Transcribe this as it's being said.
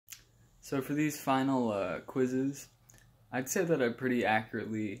So for these final quizzes, I'd say that I pretty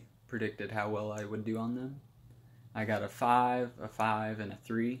accurately predicted how well I would do on them. I got a 5, and a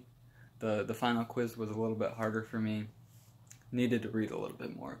 3. The final quiz was a little bit harder for me. Needed to read a little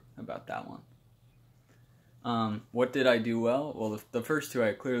bit more about that one. What did I do well? Well, the first two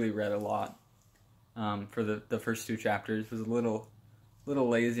I clearly read a lot. For the first 2 chapters, was a little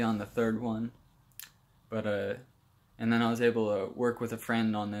lazy on the third one, but and then I was able to work with a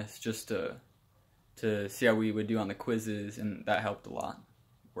friend on this just to see how we would do on the quizzes, and that helped a lot,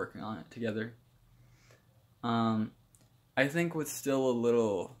 working on it together. I think what's still a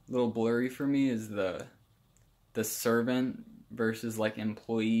little blurry for me is the servant versus like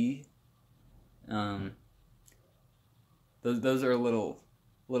employee. Those are a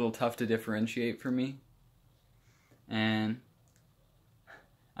little tough to differentiate for me. And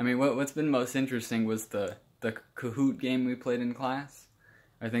I mean, what's been most interesting was the Kahoot game we played in class.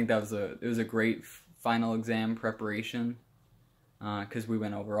 I think that was a great final exam preparation, because we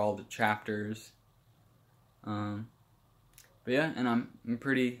went over all the chapters. But yeah, and I'm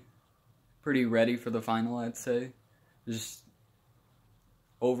pretty ready for the final, I'd say. Just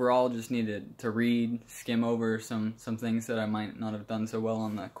overall, just needed to read, skim over some things that I might not have done so well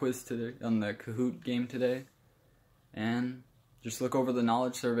on the quiz today, on the Kahoot game today, and just look over the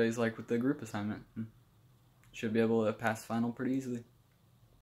knowledge surveys like with the group assignment. Should be able to pass final pretty easily.